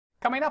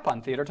Coming up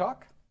on Theater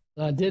Talk.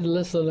 I did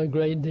listen a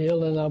great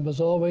deal, and I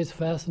was always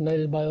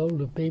fascinated by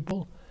older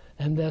people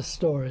and their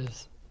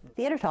stories.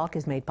 Theater Talk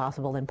is made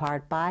possible in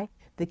part by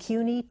the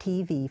CUNY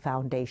TV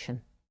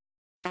Foundation.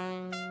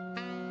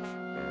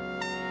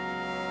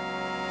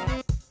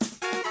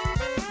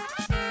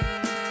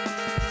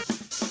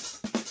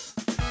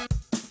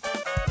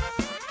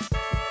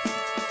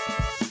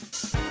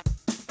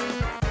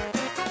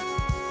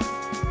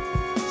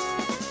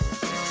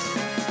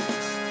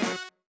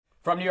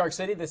 From New York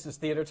City, this is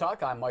Theater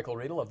Talk. I'm Michael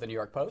Riedel of the New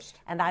York Post.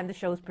 And I'm the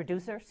show's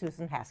producer,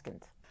 Susan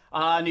Haskins.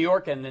 New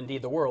York, and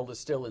indeed the world, is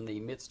still in the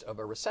midst of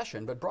a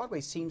recession, but Broadway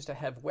seems to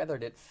have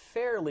weathered it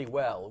fairly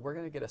well. We're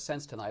going to get a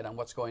sense tonight on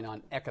what's going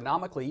on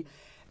economically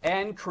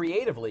and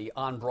creatively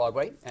on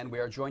Broadway, and we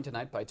are joined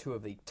tonight by two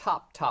of the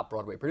top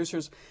Broadway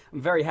producers.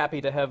 I'm very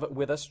happy to have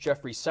with us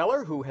Jeffrey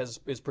Seller, who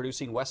is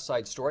producing West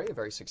Side Story, a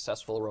very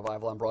successful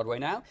revival on Broadway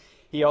now.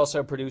 He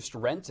also produced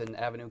Rent and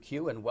Avenue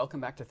Q, and welcome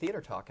back to Theater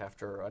Talk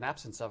after an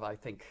absence of, I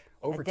think,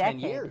 over 10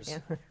 years.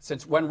 Yeah.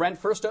 Since when Rent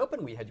first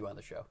opened, we had you on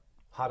the show.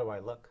 How do I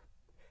look?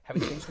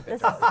 Haven't changed a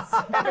bit.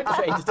 Haven't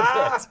changed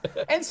a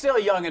bit. And still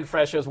young and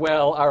fresh as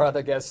well, our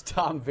other guest,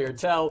 Tom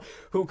Viertel,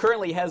 who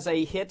currently has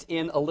a hit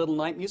in A Little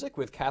Night Music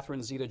with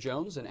Catherine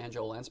Zeta-Jones and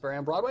Angela Lansbury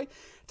on Broadway.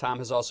 Tom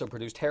has also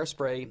produced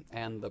Hairspray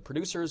and The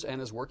Producers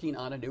and is working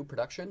on a new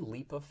production,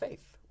 Leap of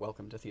Faith.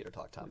 Welcome to Theater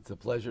Talk, Tom. It's a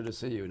pleasure to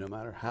see you. No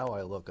matter how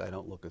I look, I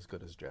don't look as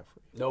good as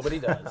Jeffrey. Nobody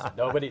does.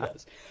 Nobody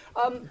does.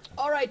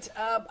 All right.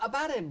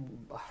 About a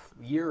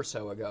year or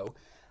so ago,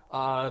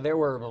 there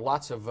were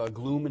lots of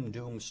gloom and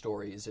doom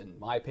stories in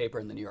my paper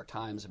and the New York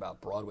Times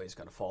about Broadway's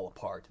going to fall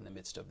apart in the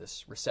midst of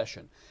this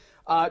recession.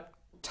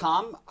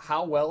 Tom,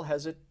 how well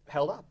has it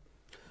held up?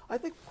 I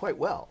think quite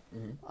well.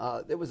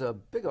 Mm-hmm. There was a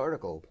big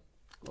article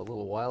a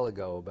little while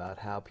ago about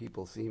how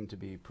people seem to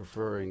be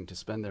preferring to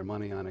spend their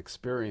money on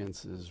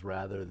experiences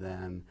rather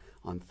than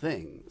on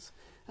things.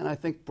 And I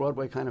think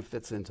Broadway kind of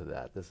fits into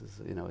that. This is,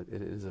 you know,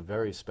 it is a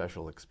very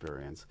special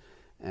experience.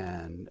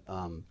 And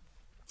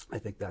I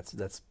think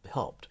that's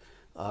helped.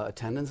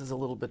 Attendance is a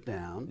little bit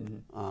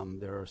down. Mm-hmm.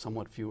 There are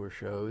somewhat fewer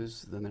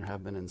shows than there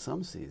have been in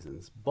some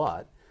seasons,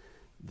 but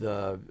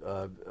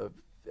the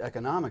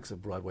economics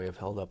of Broadway have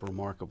held up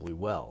remarkably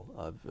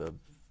well.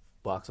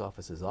 Box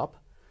office is up,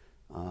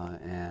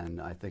 and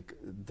I think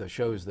the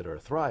shows that are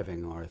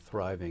thriving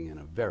in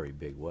a very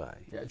big way.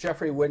 Yeah.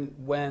 Jeffrey,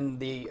 when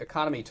the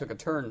economy took a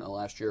turn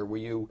last year, were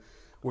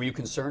you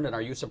concerned, and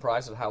are you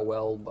surprised at how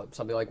well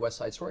something like West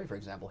Side Story, for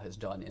example, has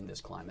done in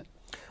this climate?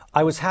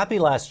 I was happy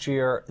last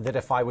year that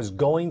if I was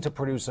going to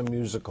produce a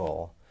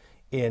musical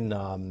in,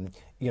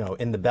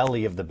 in the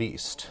belly of the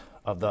beast,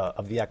 of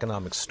the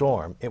economic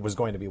storm, it was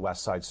going to be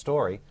West Side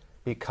Story,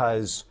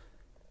 because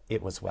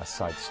it was West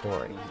Side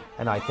Story.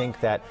 And I think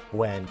that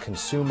when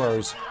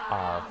consumers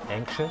are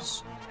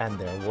anxious and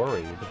they're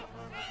worried,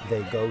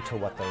 they go to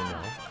what they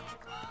know,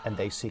 and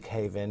they seek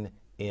haven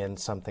in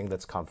something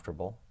that's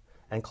comfortable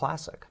and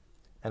classic.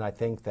 And I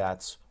think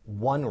that's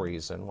one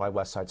reason why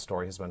West Side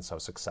Story has been so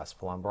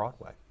successful on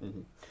Broadway.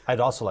 Mm-hmm. I'd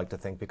also like to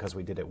think because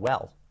we did it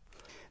well.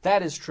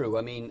 That is true.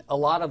 I mean, a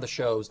lot of the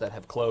shows that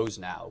have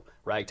closed now,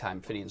 Ragtime,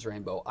 Finian's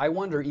Rainbow, I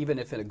wonder even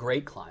if in a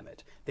great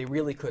climate, they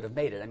really could have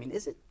made it. I mean,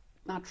 is it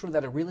not true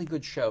that a really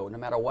good show, no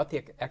matter what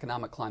the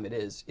economic climate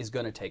is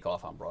going to take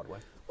off on Broadway?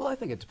 Well, I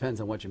think it depends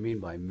on what you mean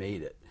by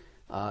made it.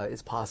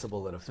 It's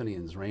possible that a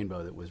Finian's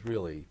Rainbow that was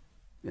really,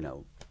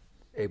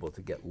 able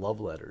to get love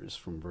letters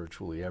from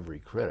virtually every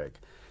critic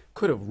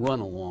could have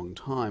run a long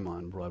time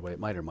on Broadway. It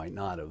might or might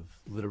not have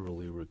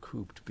literally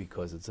recouped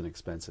because it's an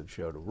expensive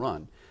show to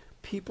run.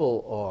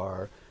 People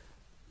are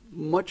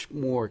much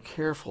more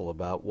careful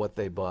about what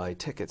they buy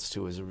tickets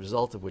to, as a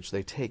result of which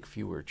they take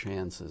fewer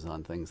chances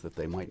on things that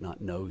they might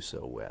not know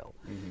so well.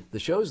 Mm-hmm. The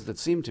shows that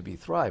seem to be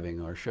thriving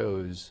are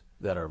shows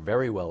that are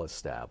very well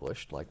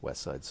established, like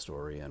West Side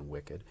Story and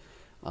Wicked,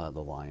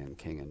 The Lion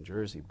King and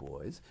Jersey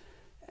Boys,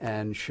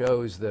 and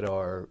shows that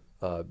are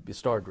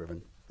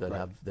star-driven,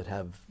 that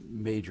have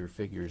major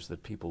figures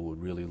that people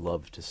would really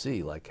love to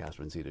see, like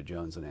Catherine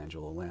Zeta-Jones and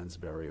Angela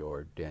Lansbury,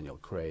 or Daniel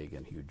Craig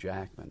and Hugh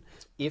Jackman.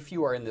 If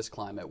you are in this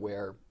climate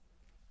where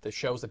the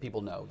shows that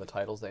people know, the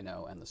titles they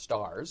know, and the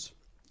stars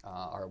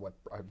are what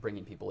are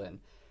bringing people in,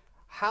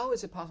 how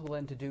is it possible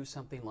then to do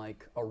something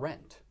like a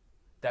Rent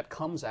that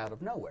comes out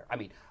of nowhere? I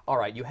mean, all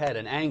right, you had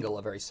an angle,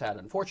 a very sad,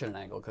 unfortunate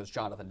angle, because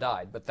Jonathan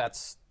died, but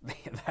that's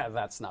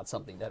not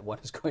something that one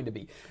is going to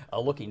be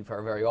looking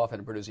for very often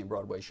in producing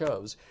Broadway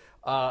shows.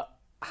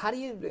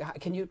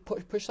 Can you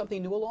push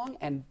something new along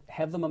and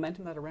have the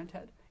momentum that a Rent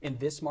had in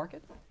this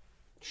market?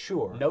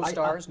 Sure. No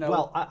stars, no.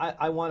 Well,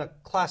 I want to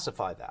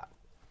classify that,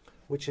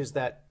 which is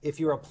that if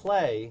you're a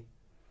play,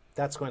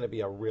 that's going to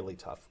be a really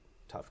tough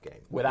game.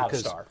 Without a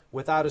star.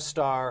 Without a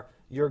star,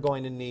 you're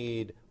going to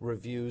need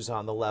reviews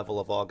on the level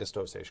of August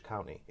Osage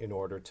County in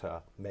order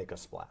to make a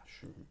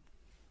splash.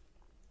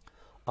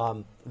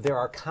 Mm-hmm. There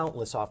are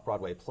countless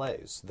off-Broadway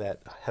plays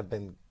that have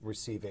been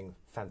receiving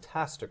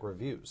fantastic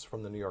reviews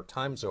from the New York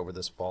Times over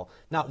this fall.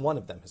 Not one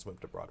of them has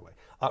moved to Broadway.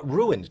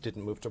 Ruined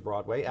didn't move to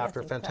Broadway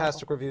after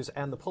fantastic reviews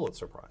and the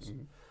Pulitzer Prize.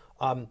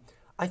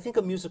 I think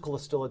a musical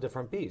is still a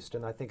different beast,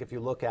 and I think if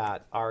you look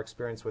at our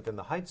experience within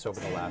the Heights over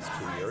the last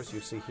 2 years, you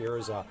see here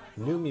is a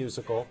new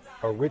musical,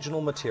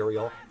 original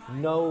material,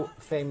 no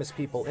famous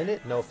people in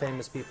it, no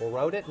famous people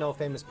wrote it, no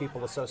famous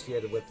people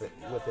associated with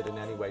it in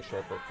any way,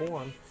 shape, or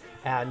form,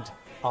 and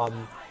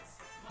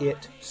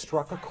it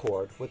struck a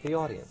chord with the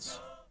audience,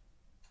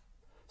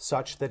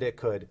 such that it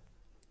could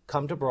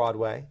come to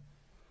Broadway,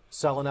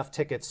 sell enough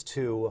tickets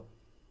to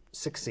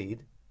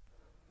succeed,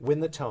 win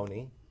the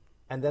Tony,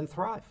 and then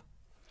thrive.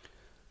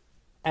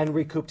 And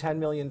recoup $10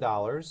 million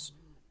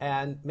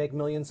and make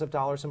millions of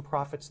dollars in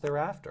profits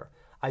thereafter.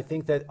 I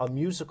think that a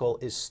musical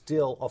is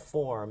still a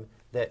form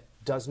that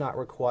does not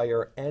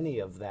require any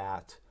of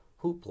that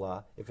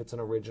hoopla if it's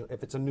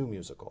a new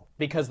musical.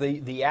 Because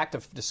the act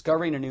of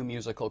discovering a new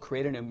musical,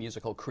 creating a new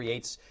musical,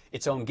 creates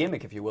its own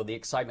gimmick, if you will, the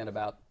excitement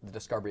about the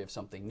discovery of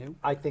something new.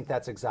 I think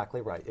that's exactly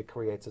right. It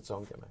creates its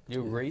own gimmick.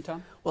 You agree,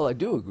 Tom? Well, I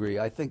do agree.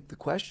 I think the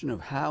question of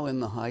how In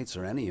the Heights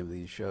or any of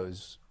these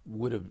shows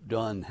would have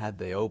done had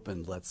they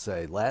opened, let's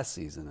say, last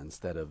season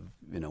instead of,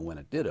 when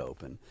it did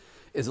open,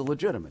 is a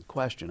legitimate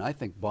question. I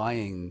think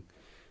buying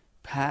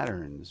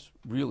patterns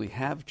really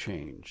have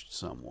changed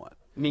somewhat.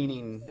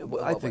 Meaning?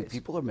 Well, I think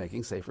people are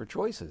making safer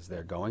choices.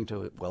 They're going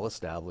to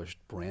well-established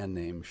brand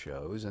name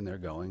shows, and they're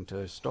going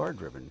to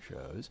star-driven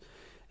shows,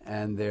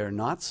 and they're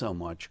not so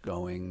much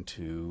going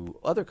to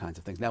other kinds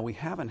of things. Now, we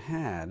haven't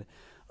had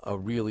a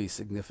really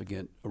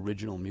significant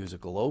original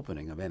musical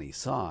opening of any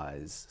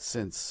size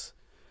since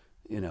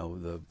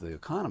the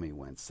economy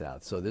went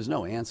south. So there's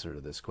no answer to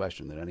this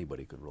question that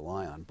anybody could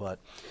rely on. But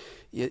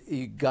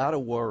you got to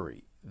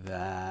worry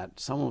that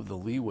some of the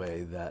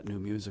leeway that new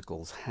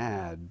musicals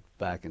had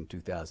back in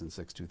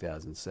 2006,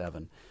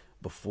 2007,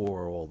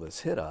 before all this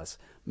hit us,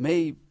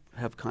 may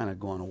have kind of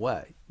gone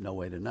away. No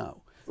way to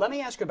know. Let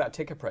me ask you about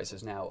ticket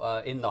prices now.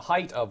 In the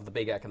height of the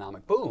big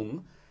economic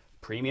boom,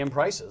 premium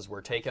prices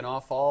were taken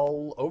off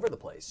all over the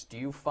place. Do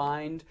you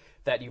find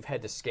that you've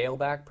had to scale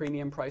back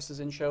premium prices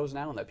in shows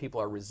now and that people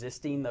are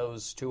resisting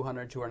those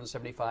 $200,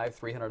 $275,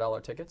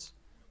 $300 tickets?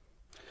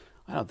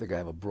 I don't think I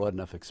have a broad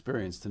enough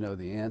experience to know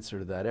the answer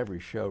to that. Every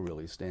show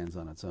really stands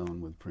on its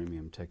own with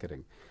premium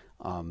ticketing.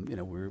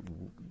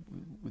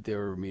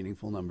 There are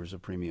meaningful numbers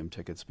of premium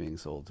tickets being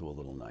sold to a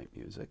little night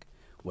music.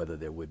 Whether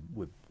there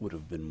would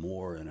have been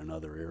more in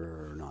another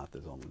era or not,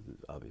 there's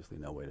obviously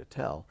no way to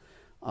tell.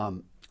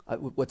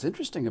 What's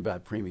interesting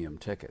about premium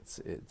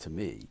tickets, to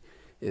me,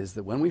 is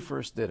that when we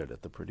first did it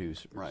at the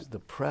producers, the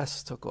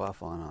press took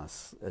off on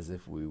us as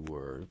if we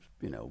were,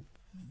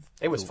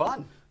 it was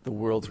fun. The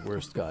world's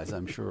worst guys,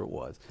 I'm sure it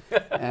was.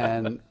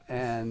 And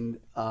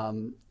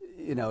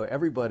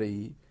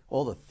everybody,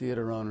 all the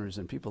theater owners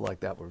and people like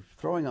that were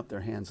throwing up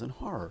their hands in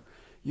horror.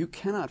 You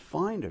cannot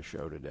find a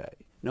show today,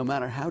 no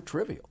matter how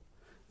trivial,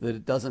 that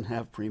it doesn't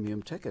have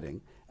premium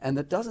ticketing and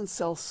that doesn't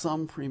sell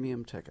some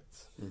premium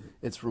tickets. Mm-hmm.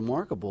 It's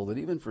remarkable that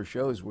even for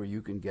shows where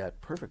you can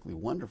get perfectly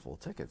wonderful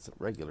tickets at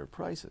regular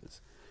prices,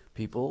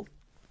 people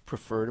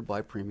prefer to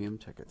buy premium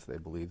tickets. They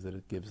believe that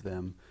it gives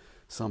them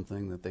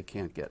something that they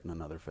can't get in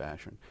another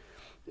fashion.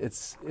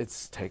 It's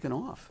taken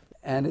off.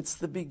 And it's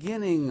the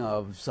beginning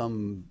of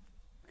some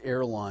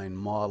airline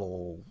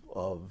model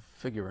of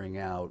figuring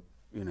out,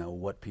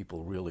 what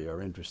people really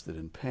are interested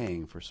in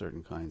paying for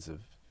certain kinds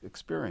of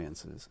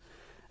experiences.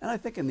 And I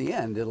think in the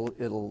end,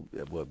 it'll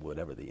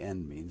whatever the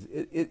end means,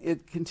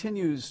 it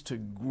continues to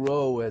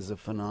grow as a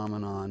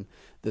phenomenon,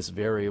 this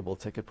variable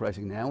ticket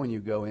pricing. Now when you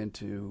go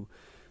into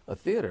a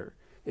theater,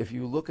 if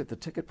you look at the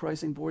ticket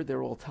pricing board,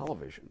 they're all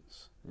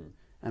televisions. Mm.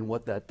 And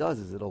what that does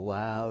is it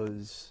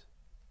allows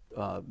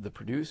the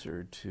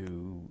producer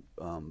to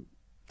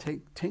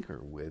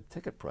tinker with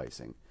ticket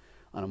pricing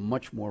on a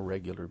much more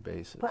regular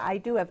basis. But I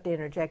do have to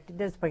interject, it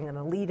does bring an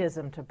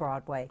elitism to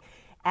Broadway,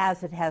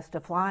 as it has to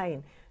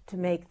flying, to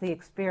make the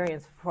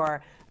experience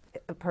for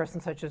a person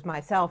such as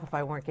myself, if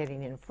I weren't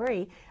getting in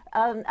free,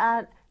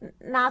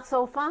 not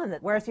so fun.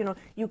 Whereas,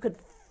 you could,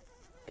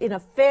 in a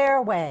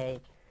fair way,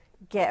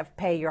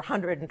 pay your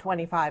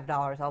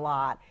 $125 a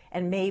lot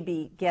and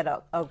maybe get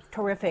a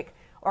terrific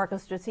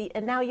orchestra seat.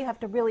 And now you have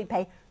to really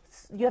pay,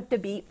 you have to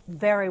be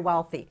very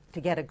wealthy to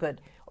get a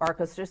good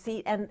orchestra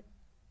seat. And,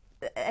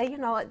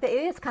 it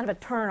is kind of a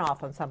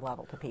turnoff on some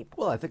level to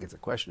people. Well, I think it's a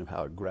question of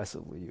how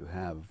aggressively you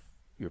have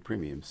your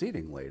premium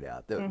seating laid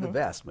out. The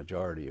vast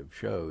majority of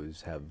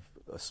shows have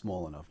a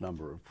small enough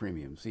number of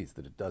premium seats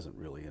that it doesn't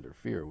really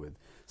interfere with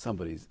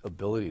somebody's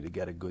ability to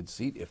get a good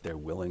seat if they're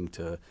willing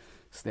to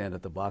stand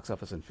at the box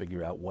office and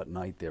figure out what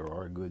night there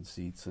are good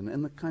seats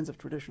and the kinds of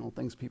traditional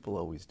things people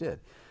always did.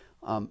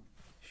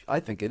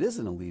 I think it is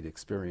an elite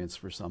experience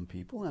for some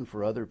people, and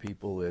for other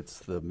people it's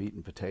the meat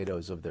and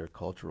potatoes of their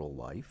cultural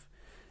life.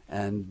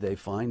 And they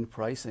find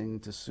pricing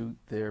to suit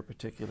their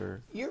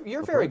particular.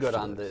 You're very good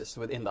on this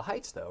with In the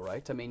Heights, though,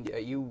 right? I mean,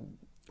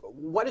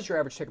 what is your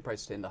average ticket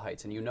price to In the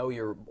Heights? And you know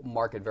your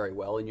market very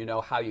well, and you know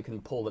how you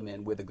can pull them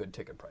in with a good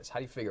ticket price. How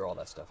do you figure all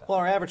that stuff out? Well,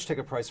 our average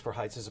ticket price for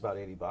Heights is about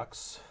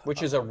 $80,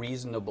 which is a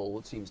reasonable,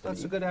 it seems to me.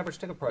 That's a good average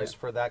ticket price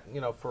for that.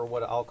 For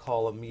what I'll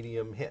call a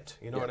medium hit.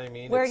 You know what I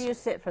mean? Where do you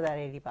sit for that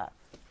 $80?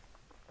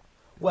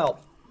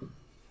 Well,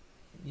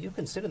 you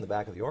can sit in the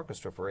back of the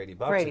orchestra for $80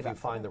 For 80 if you bucks.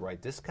 find the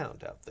right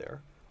discount out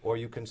there, or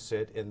you can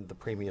sit in the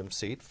premium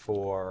seat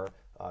for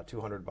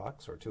 $200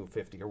 or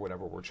 $250 or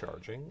whatever we're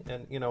charging,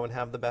 and and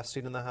have the best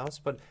seat in the house.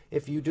 But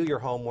if you do your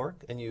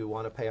homework and you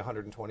want to pay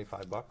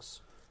 $125,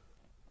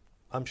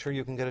 I'm sure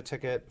you can get a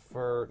ticket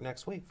for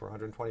next week for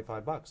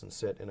 $125 and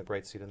sit in a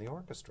great seat in the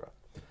orchestra.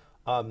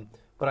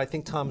 But I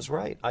think Tom's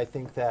right. I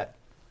think that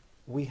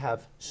we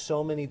have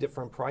so many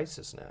different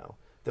prices now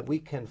that we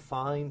can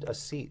find a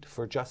seat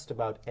for just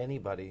about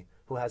anybody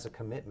who has a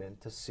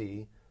commitment to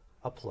see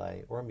a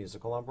play or a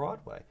musical on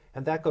Broadway.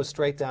 And that goes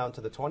straight down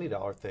to the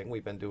 $20 thing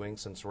we've been doing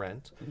since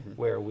Rent,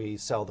 where we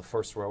sell the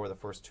first row or the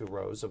first 2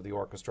 rows of the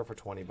orchestra for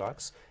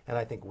 $20. And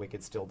I think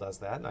Wicked still does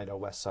that, and I know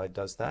West Side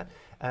does that,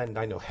 and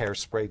I know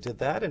Hairspray did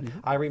that. And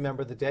I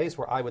remember the days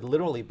where I would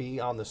literally be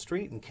on the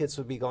street and kids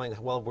would be going,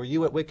 well, were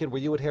you at Wicked, were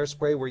you at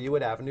Hairspray, were you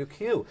at Avenue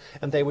Q?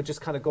 And they would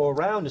just kind of go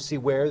around to see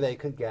where they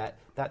could get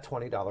that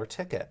 $20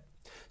 ticket.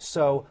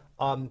 So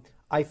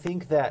I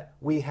think that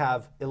we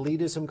have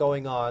elitism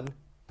going on,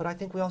 but I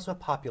think we also have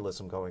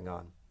populism going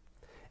on.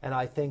 And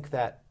I think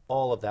that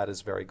all of that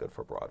is very good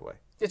for Broadway.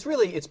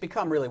 It's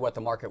become really what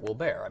the market will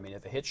bear. I mean,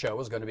 if the hit show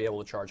is going to be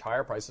able to charge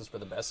higher prices for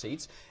the best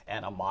seats,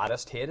 and a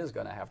modest hit is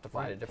going to have to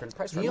find a different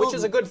price range, which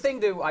is a good thing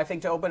to, I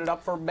think, to open it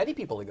up for many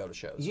people to go to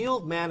shows.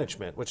 Yield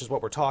management, which is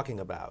what we're talking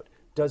about,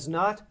 does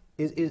not,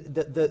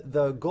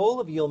 the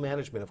goal of yield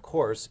management, of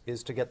course,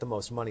 is to get the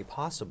most money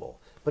possible.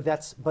 But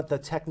the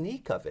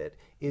technique of it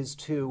is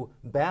to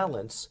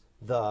balance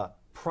the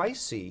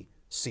pricey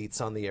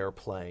seats on the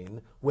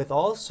airplane with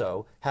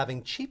also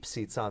having cheap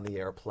seats on the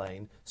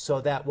airplane, so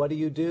that what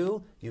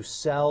do? You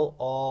sell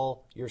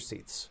all your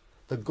seats.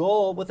 The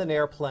goal with an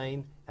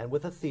airplane and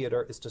with a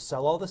theater is to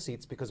sell all the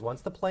seats, because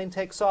once the plane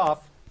takes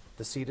off,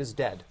 the seat is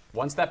dead.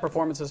 Once that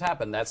performance has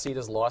happened, that seat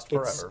is lost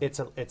forever.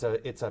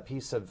 It's a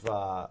piece of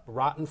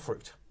rotten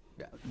fruit.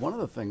 Yeah. One of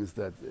the things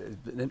that has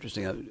been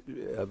interesting,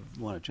 I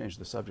want to change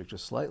the subject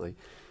just slightly,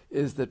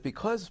 is that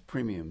because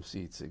premium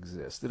seats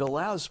exist, it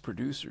allows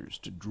producers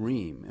to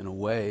dream in a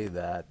way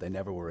that they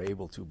never were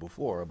able to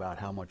before about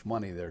how much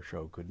money their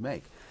show could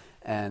make.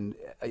 And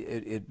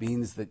it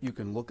means that you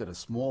can look at a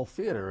small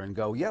theater and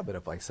go, yeah, but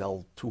if I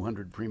sell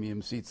 200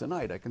 premium seats a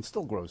night, I can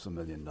still gross $1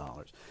 million.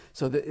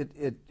 So that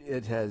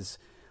it has,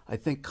 I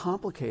think,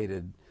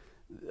 complicated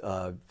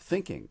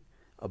thinking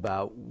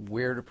about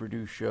where to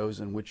produce shows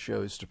and which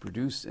shows to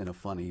produce in a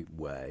funny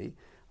way.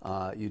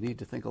 You need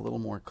to think a little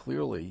more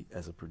clearly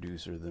as a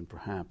producer than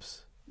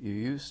perhaps you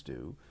used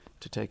to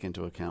take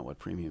into account what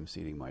premium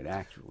seating might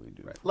actually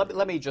do. Right.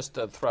 Let me just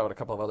throw out a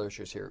couple of other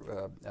issues here,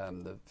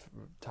 the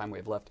time we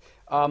have left.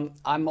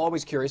 I'm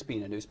always curious,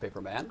 being a newspaper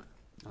man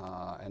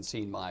and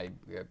seeing my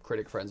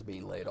critic friends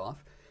being laid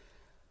off.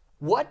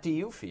 What do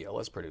you feel,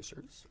 as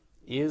producers,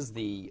 is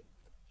the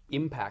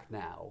impact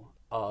now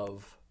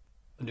of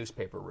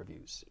newspaper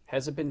reviews?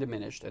 Has it been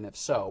diminished, and if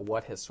so,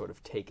 what has sort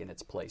of taken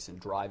its place in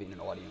driving an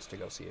audience to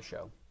go see a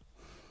show?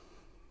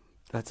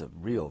 That's a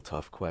real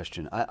tough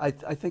question. I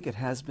think it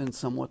has been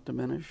somewhat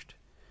diminished.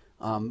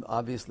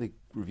 Obviously,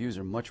 reviews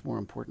are much more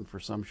important for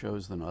some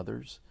shows than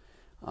others,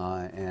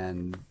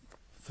 and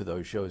for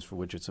those shows for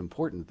which it's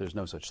important, there's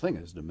no such thing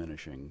as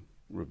diminishing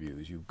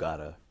reviews. You've got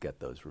to get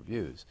those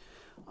reviews.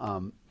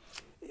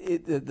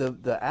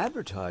 The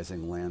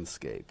advertising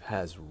landscape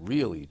has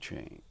really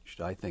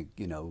changed. I think,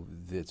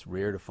 it's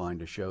rare to find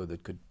a show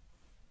that could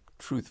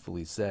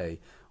truthfully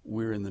say,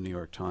 we're in the New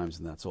York Times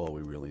and that's all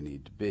we really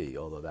need to be,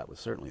 although that was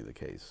certainly the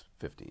case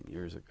 15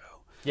 years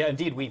ago. Yeah,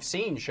 indeed, we've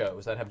seen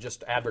shows that have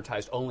just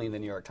advertised only in the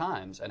New York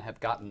Times and have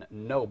gotten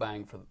no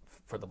bang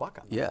for the buck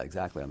on them. Yeah,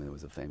 exactly. I mean, there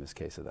was a famous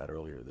case of that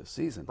earlier this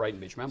season. Brighton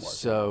Beach Memoirs.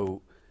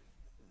 So,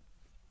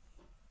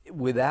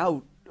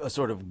 without a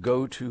sort of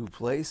go-to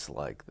place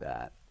like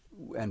that,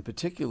 and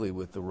particularly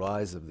with the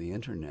rise of the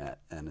internet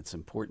and its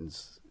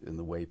importance in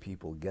the way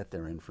people get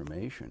their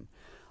information,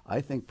 I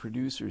think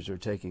producers are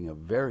taking a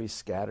very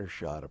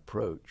scattershot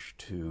approach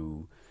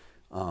to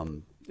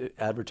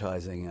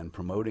advertising and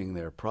promoting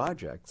their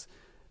projects.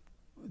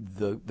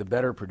 The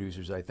better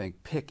producers, I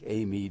think, pick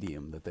a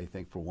medium that they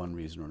think for one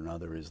reason or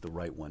another is the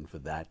right one for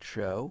that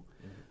show.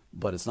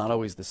 But it's not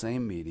always the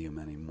same medium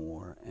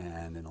anymore,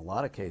 and in a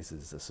lot of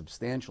cases, a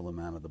substantial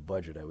amount of the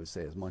budget, I would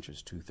say as much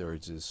as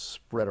 2/3, is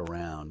spread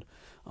around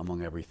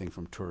among everything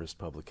from tourist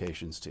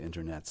publications to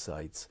internet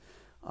sites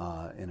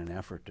in an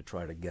effort to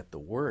try to get the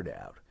word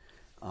out.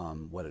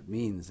 What it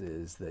means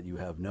is that you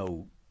have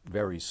no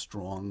very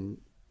strong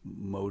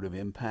mode of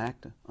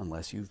impact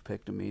unless you've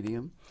picked a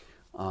medium.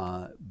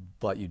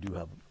 But you do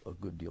have a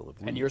good deal of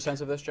room. And your sense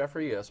of this,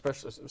 Jeffrey,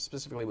 especially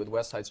specifically with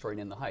West Side Story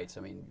and In the Heights,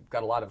 I mean, you've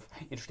got a lot of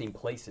interesting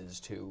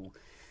places to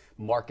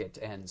market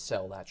and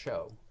sell that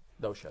show,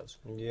 those shows.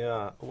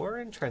 Yeah, we're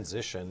in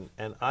transition,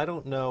 and I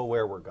don't know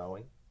where we're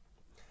going.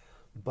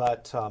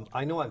 But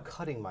I know I'm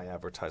cutting my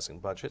advertising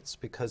budgets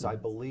because I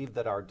believe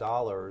that our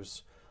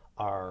dollars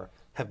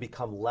have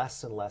become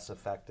less and less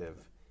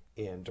effective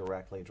in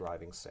directly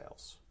driving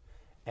sales.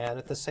 And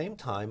at the same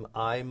time,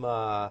 I'm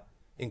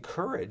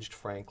encouraged,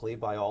 frankly,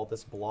 by all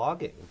this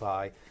blogging.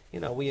 By,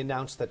 we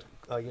announced that,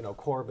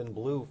 Corbin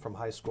Bleu from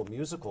High School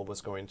Musical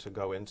was going to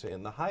go into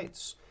In the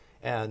Heights.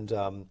 And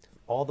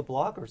all the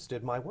bloggers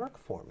did my work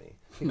for me.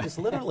 Because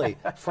literally,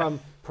 from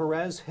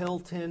Perez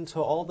Hilton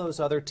to all those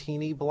other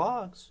teeny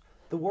blogs,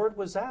 the word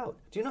was out.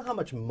 Do you know how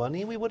much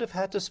money we would have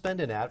had to spend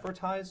in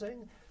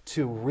advertising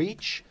to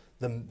reach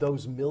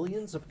those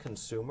millions of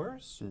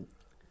consumers?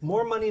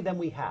 More money than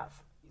we have.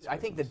 I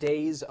think the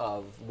days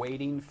of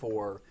waiting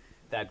for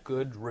that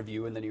good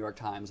review in the New York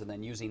Times and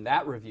then using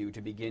that review to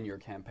begin your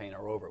campaign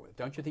are over with.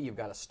 Don't you think you've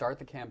got to start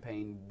the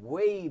campaign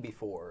way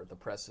before the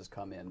press has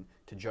come in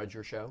to judge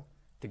your show,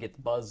 to get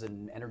the buzz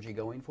and energy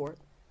going for it?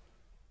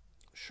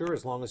 Sure,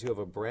 as long as you have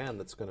a brand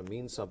that's going to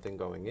mean something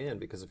going in,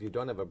 because if you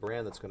don't have a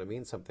brand that's going to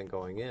mean something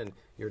going in,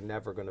 you're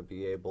never going to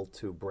be able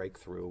to break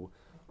through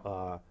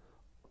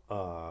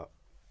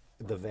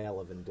the veil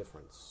of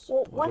indifference,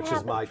 which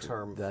is my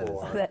term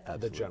for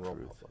the general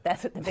public.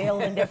 That's the veil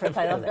of indifference.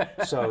 I love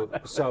that.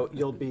 So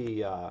you'll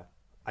be,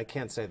 I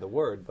can't say the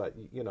word, but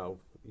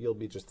you'll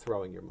be just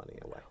throwing your money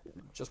away.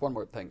 Just one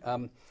more thing.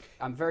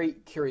 I'm very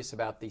curious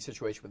about the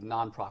situation with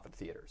nonprofit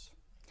theaters,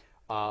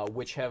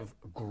 which have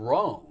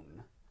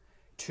grown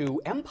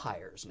to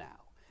empires now.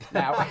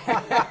 Now,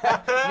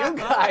 you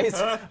guys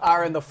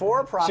are in the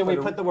for-profit. Should we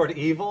put the word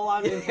evil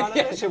on in front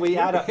of it? Should we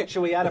add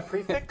a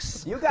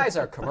prefix? You guys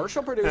are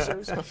commercial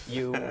producers.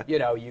 You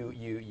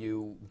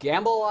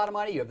gamble a lot of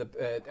money. You have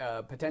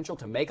the potential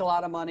to make a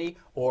lot of money,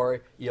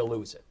 or you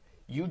lose it.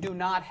 You do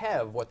not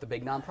have what the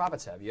big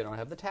nonprofits have. You don't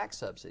have the tax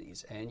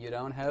subsidies, and you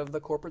don't have the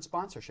corporate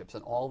sponsorships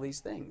and all these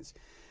things.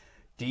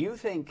 Do you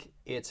think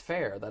it's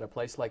fair that a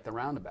place like the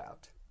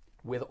Roundabout,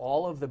 with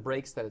all of the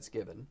breaks that it's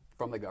given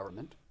from the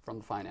government, from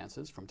the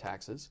finances, from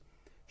taxes,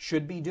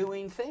 should be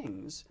doing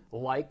things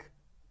like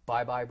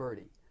Bye Bye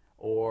Birdie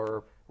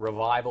or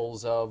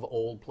revivals of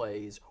old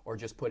plays or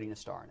just putting a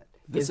star in it?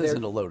 This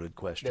isn't a loaded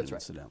question, that's right.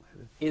 Incidentally.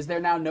 Is there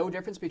now no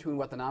difference between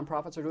what the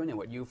nonprofits are doing and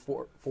what you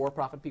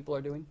for-profit people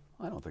are doing?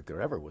 I don't think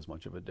there ever was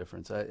much of a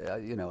difference.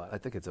 I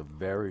think it's a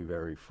very,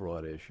 very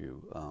fraught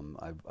issue.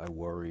 I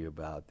worry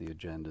about the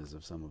agendas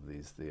of some of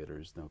these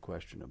theaters, no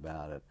question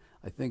about it.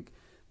 I think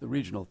the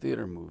regional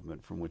theater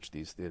movement from which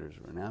these theaters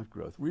are an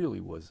outgrowth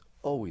really was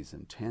always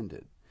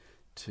intended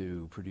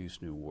to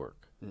produce new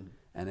work.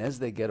 And as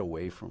they get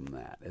away from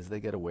that, as they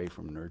get away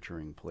from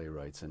nurturing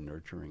playwrights and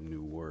nurturing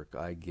new work,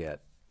 I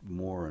get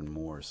more and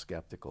more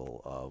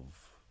skeptical of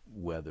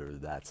whether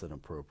that's an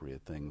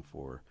appropriate thing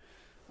for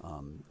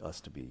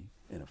us to be,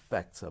 in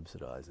effect,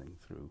 subsidizing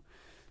through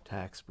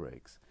tax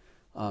breaks.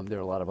 There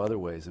are a lot of other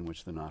ways in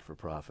which the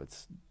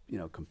not-for-profits,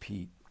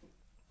 compete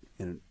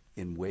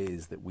in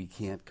ways that we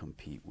can't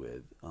compete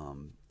with,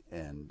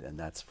 and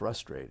that's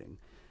frustrating.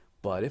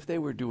 But if they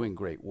were doing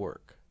great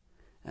work,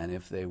 and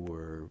if they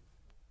were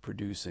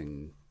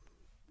producing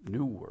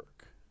new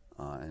work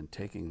and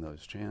taking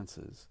those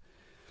chances,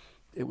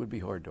 it would be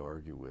hard to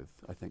argue with.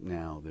 I think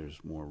now there's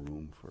more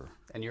room for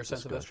And your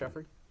sense of this,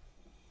 Jeffrey?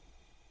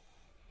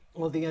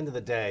 Well, at the end of the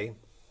day,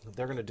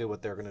 they're going to do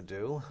what they're going to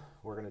do.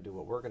 We're going to do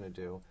what we're going to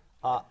do.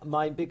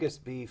 My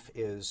biggest beef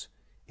is,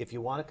 if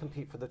you want to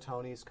compete for the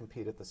Tonys,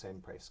 compete at the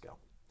same price scale.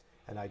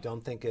 And I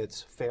don't think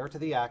it's fair to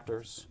the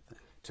actors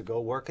to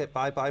go work at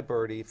Bye Bye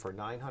Birdie for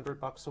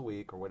 $900 a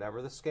week or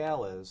whatever the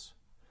scale is,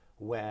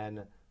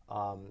 when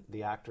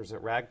the actors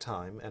at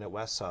Ragtime and at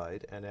West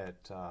Side and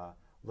at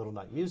Little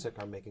Night Music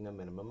are making a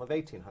minimum of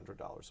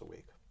 $1,800 a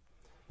week.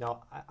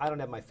 Now, I don't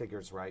have my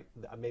figures right.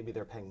 Maybe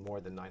they're paying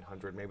more than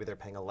 $900. Maybe they're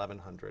paying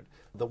 $1,100.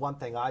 The one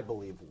thing I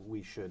believe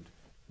we should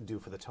do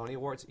for the Tony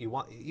Awards, I'm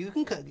not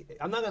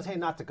going to say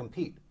not to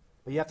compete,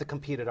 but you have to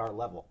compete at our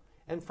level.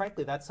 And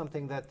frankly, that's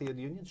something that the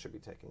unions should be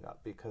taking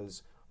up,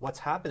 because what's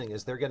happening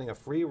is they're getting a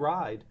free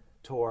ride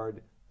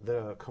toward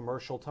the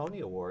commercial Tony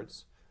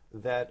Awards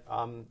that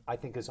I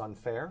think is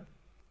unfair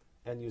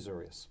and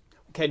usurious.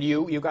 Can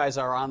you guys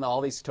are on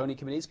all these Tony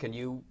committees, can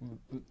you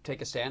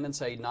take a stand and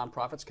say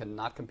nonprofits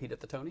cannot compete at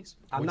the Tonys?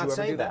 I'm not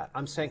saying that.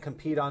 I'm saying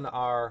compete on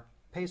our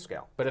pay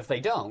scale. But if they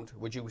don't,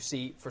 would you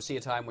foresee a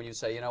time when you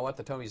say, you know what,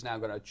 the Tonys now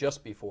going to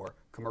just be for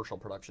commercial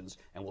productions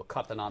and we'll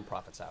cut the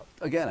nonprofits out?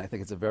 Again, I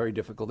think it's a very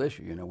difficult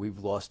issue. We've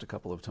lost a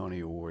couple of Tony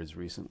Awards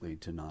recently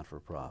to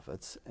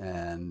not-for-profits,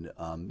 and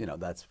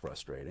that's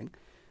frustrating.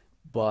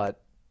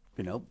 But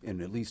in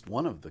at least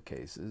one of the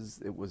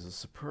cases, it was a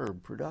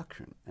superb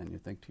production. And you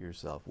think to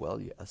yourself, well,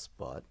 yes,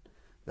 but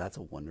that's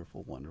a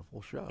wonderful,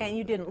 wonderful show. And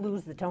you didn't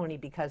lose the Tony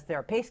because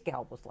their pay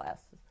scale was less.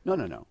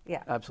 No.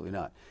 Yeah. Absolutely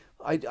not.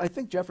 I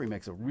think Jeffrey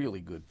makes a really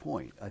good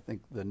point. I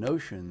think the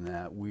notion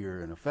that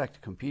we're, in effect,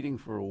 competing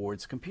for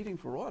awards, competing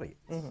for audience.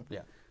 Mm-hmm.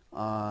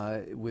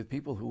 Yeah. With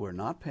people who are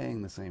not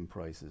paying the same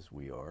prices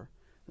we are,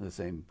 the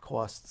same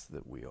costs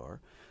that we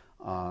are,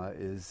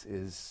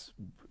 is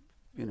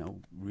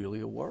really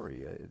a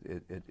worry.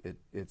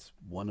 It's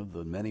one of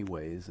the many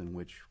ways in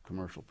which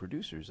commercial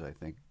producers, I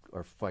think,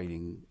 are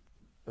fighting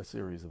a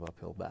series of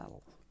uphill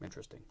battles.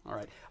 Interesting. All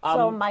right.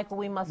 So, Michael,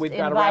 we must we've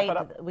invite. got to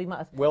wrap it up. We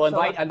must. We'll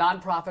invite a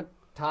nonprofit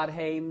Todd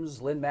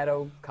Hames, Lynn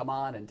Meadow, come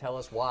on and tell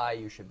us why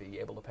you should be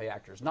able to pay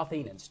actors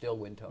nothing and still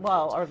win Tony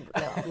Well, Awards.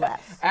 or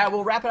less.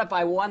 We'll wrap it up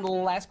by one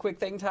last quick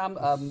thing, Tom.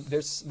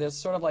 There's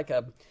sort of like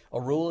a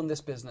rule in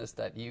this business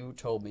that you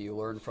told me you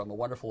learned from a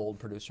wonderful old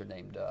producer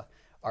named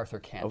Arthur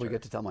Cantor. Oh, we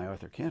get to tell my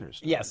Arthur Cantor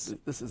story. Yes.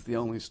 This is the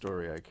only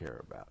story I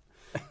care about.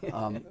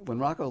 When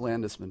Rocco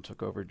Landisman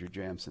took over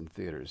Jujamcyn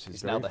Theaters,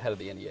 he's now the head of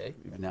the NEA.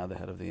 Now the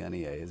head of the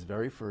NEA. His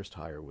very first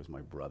hire was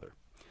my brother.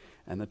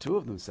 And the two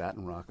of them sat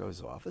in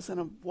Rocco's office, and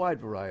a wide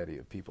variety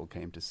of people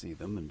came to see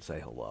them and say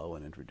hello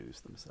and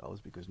introduce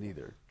themselves, because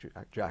neither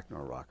Jack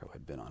nor Rocco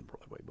had been on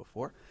Broadway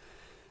before.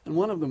 And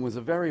one of them was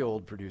a very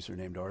old producer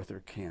named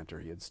Arthur Cantor.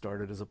 He had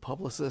started as a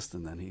publicist,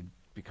 and then he'd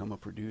become a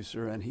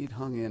producer, and he'd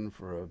hung in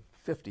for a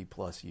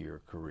 50-plus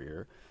year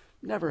career,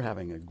 never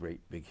having a great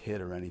big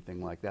hit or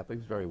anything like that, but he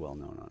was very well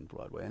known on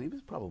Broadway, and he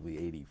was probably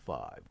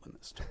 85 when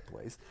this took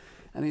place.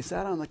 And he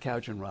sat on the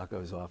couch in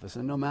Rocco's office,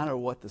 and no matter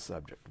what the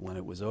subject, when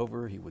it was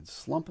over, he would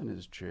slump in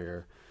his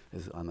chair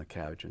on the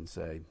couch and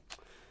say,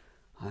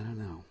 I don't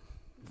know,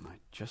 I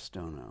just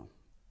don't know.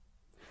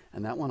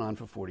 And that went on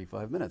for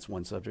 45 minutes,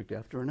 one subject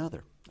after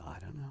another. I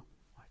don't know,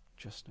 I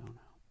just don't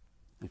know.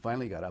 He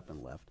finally got up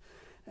and left.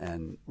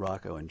 And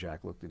Rocco and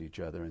Jack looked at each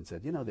other and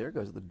said, you know, there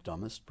goes the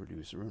dumbest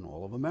producer in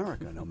all of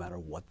America. No matter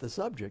what the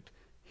subject,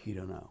 he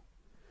don't know.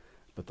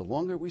 But the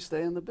longer we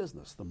stay in the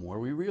business, the more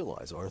we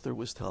realize Arthur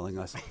was telling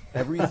us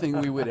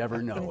everything we would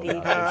ever know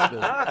about this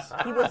business.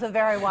 He was a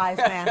very wise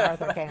man,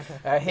 Arthur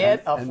Cantor. A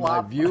hit, a and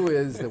flop. My view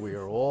is that we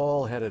are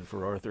all headed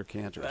for Arthur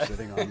Cantor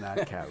sitting on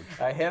that couch.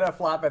 A hit, a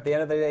flop. At the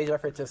end of the day,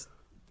 Jeffrey, just,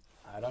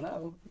 I don't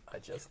know. I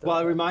just. Well,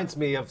 it reminds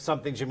me of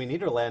something Jimmy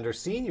Niederlander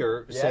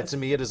Sr. said to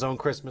me at his own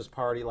Christmas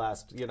party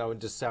last, in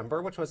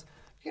December, which was,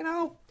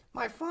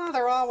 my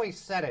father always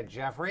said it,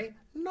 Jeffrey.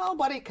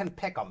 Nobody can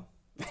pick 'em.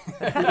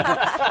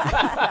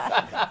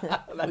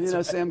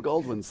 Well, Sam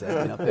Goldwyn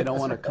said, if they don't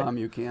want to come,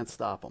 you can't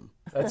stop them.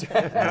 That's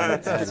right.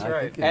 That's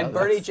right. And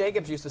Bernie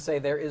Jacobs used to say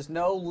there is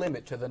no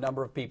limit to the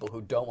number of people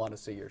who don't want to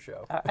see your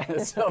show.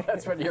 So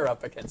that's what you're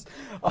up against.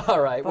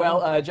 All right.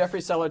 Well, Jeffrey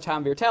Seller,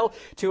 Tom Viertel,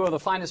 two of the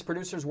finest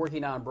producers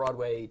working on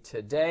Broadway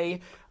today.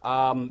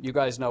 You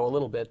guys know a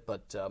little bit,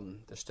 but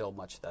there's still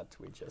much that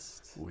we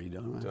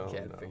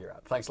can't figure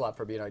out. Thanks a lot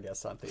for being our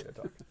guest on Theater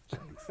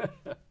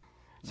Talk.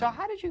 So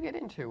how did you get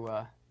into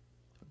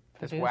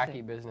this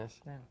wacky business?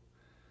 Yeah.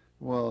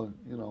 Well,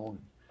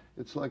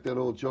 it's like that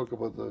old joke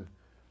about the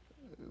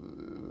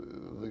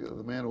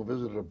man who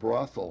visited a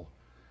brothel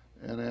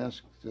and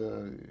asked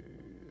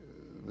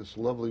this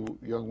lovely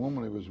young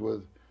woman he was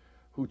with,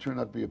 who turned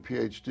out to be a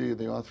PhD and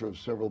the author of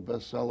several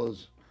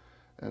bestsellers,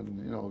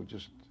 and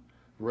just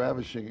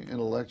ravishing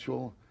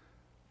intellectual.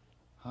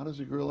 How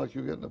does a girl like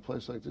you get in a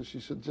place like this? She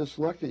said, just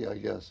lucky, I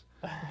guess.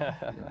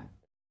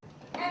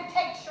 And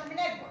take Sherman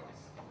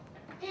Edwards.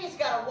 He's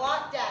got a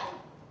white daddy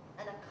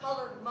and a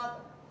colored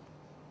mother.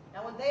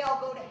 Now, when they all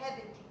go to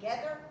heaven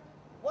together,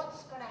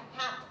 what's going to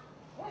happen?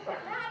 Well,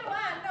 how do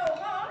I know,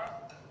 Mom?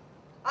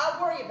 I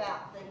worry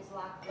about things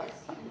like this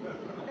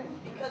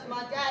because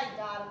my daddy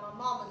died and my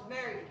mom was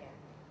married again.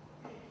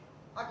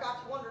 I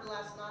got to wondering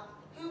last night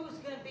who was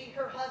going to be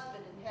her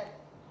husband in heaven.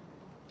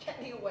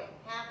 Kept me awake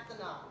half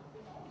the night.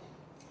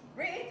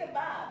 Read the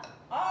Bible.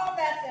 All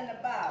that's in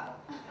the Bible.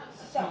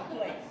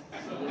 Someplace.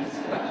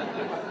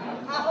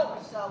 I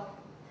hope so.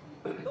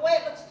 The way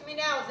it looks to me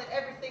now is that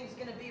everything's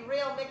going to be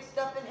real mixed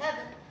up in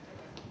heaven.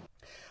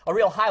 A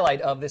real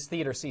highlight of this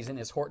theater season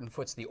is Horton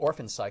Foote's The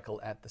Orphans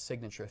Cycle at the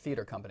Signature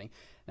Theater Company.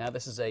 Now,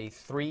 this is a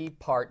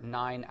 3-part,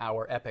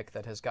 9-hour epic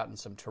that has gotten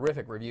some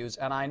terrific reviews,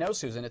 and I know,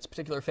 Susan, it's a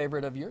particular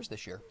favorite of yours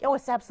this year. Oh,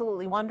 it's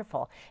absolutely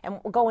wonderful. And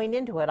going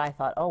into it, I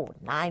thought,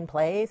 9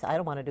 plays? I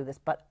don't want to do this,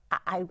 but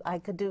I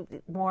could do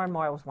more and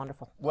more. It was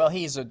wonderful. Well,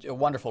 he's a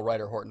wonderful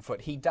writer, Horton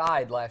Foote. He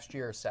died last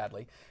year,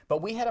 sadly,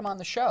 but we had him on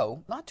the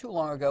show not too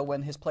long ago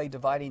when his play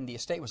Dividing the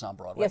Estate was on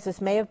Broadway. Yes,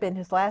 this may have been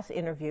his last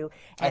interview.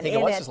 And I think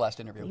it was his last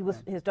interview.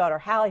 His daughter,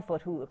 Hallie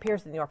Foote, who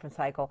appears in the Orphan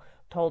Cycle,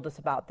 told us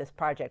about this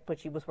project,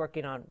 which he was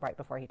working on right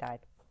before he died.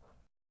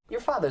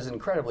 Your father's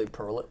incredibly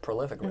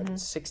prolific, right?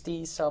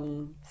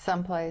 60-some...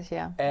 Some plays,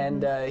 yeah.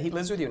 And he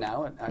lives with you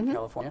now in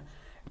California.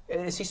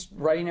 Is he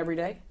writing every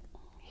day?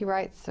 He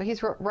writes. So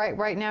he's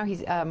right now.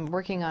 He's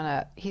working on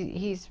a.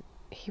 He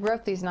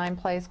wrote these 9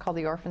 plays called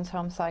the Orphans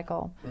Home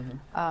Cycle.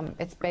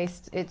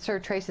 It sort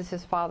of traces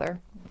his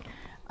father.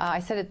 I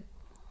said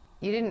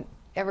you didn't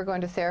ever go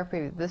into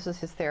therapy. This was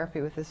his therapy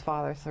with his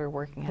father. So we're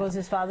working. Was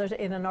his father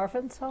in an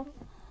orphan's home?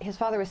 His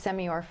father was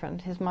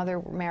semi-orphaned. His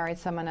mother married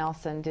someone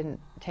else and didn't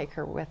take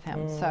her with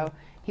him. So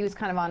he was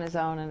kind of on his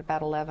own at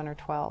about 11 or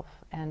 12.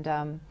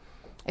 And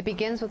it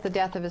begins with the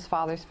death of his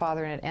father's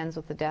father, and it ends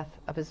with the death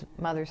of his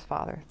mother's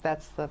father.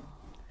 That's the,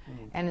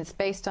 and it's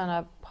based on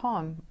a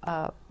poem,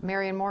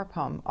 Marion Moore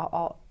poem.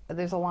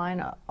 There's a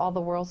line, all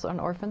the world's an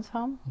orphan's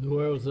home. The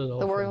world's an orphan's home.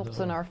 The world's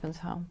an orphan's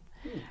home.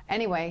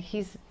 Anyway,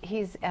 he's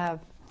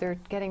they're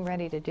getting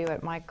ready to do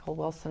it. Michael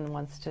Wilson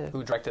wants to.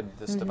 Who directed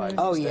this Divided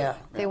Oh, Mistake? yeah.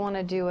 They want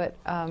to do it.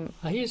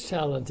 He's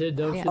talented,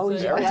 don't you Oh, think?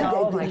 he's Very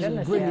talented. my he's a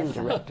goodness, brilliant yes.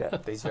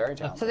 director. He's very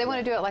talented. So they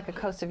want to do it like a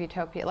Coast of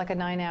Utopia, like a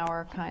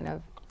 9-hour kind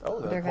of. Oh,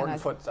 the they're Horton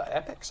gonna- Foote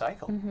epic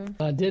cycle.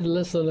 I did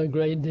listen a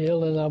great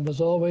deal, and I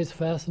was always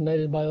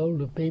fascinated by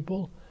older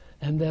people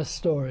and their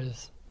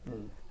stories.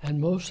 And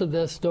most of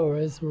their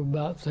stories were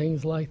about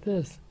things like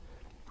this.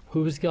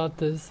 Who's got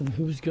this, and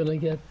who's going to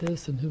get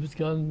this, and who's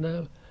going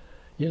to,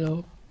 you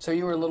know. So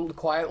you were a little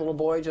quiet little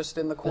boy just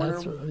in the corner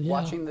That's yeah.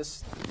 watching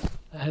this?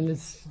 And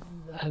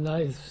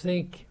I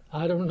think,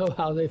 I don't know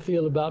how they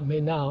feel about me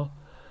now,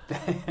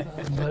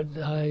 but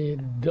I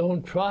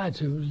don't try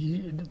to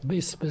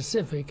be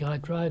specific. I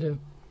try to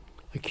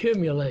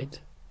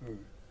accumulate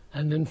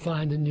and then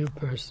find a new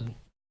person.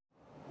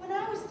 When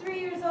I was 3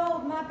 years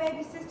old, my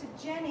baby sister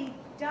Jenny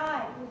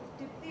died with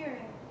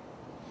diphtheria.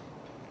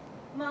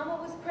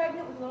 Mama was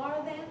pregnant with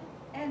Laura then,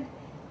 and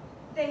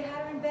they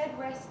had her in bed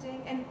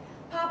resting, and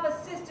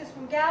Papa's sisters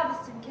from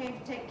Galveston came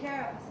to take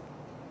care of us.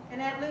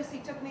 And Aunt Lucy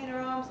took me in her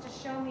arms to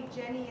show me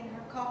Jenny in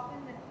her coffin,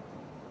 and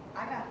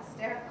I got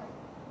hysterical.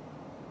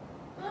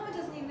 Mama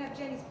doesn't even have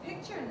Jenny's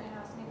picture in the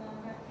house any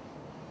longer.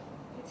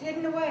 It's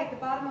hidden away at the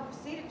bottom of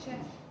her cedar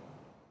chest.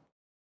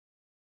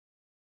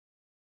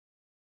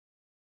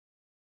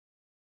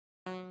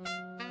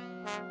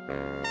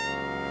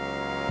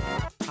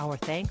 Our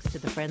thanks to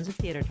the Friends of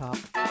Theater Talk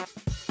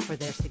for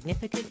their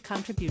significant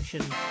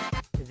contribution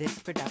to this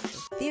production.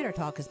 Theater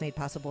Talk is made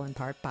possible in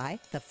part by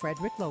the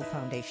Frederick Lowe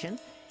Foundation,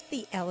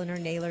 the Eleanor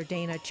Naylor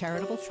Dana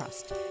Charitable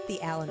Trust, the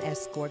Alan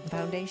S. Gordon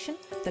Foundation,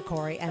 the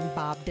Corey and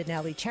Bob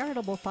Donnelly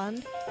Charitable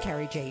Fund,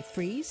 Carrie J.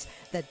 Fries,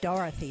 the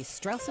Dorothy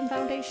Strelson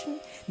Foundation,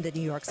 the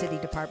New York City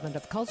Department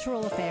of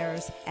Cultural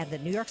Affairs, and the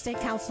New York State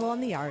Council on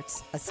the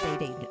Arts, a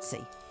state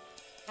agency.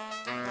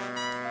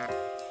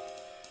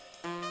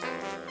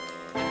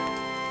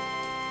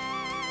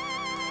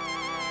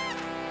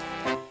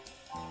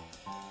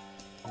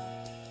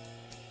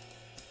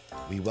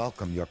 We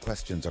welcome your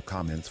questions or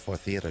comments for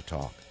Theater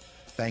Talk.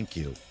 Thank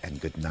you and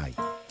good night.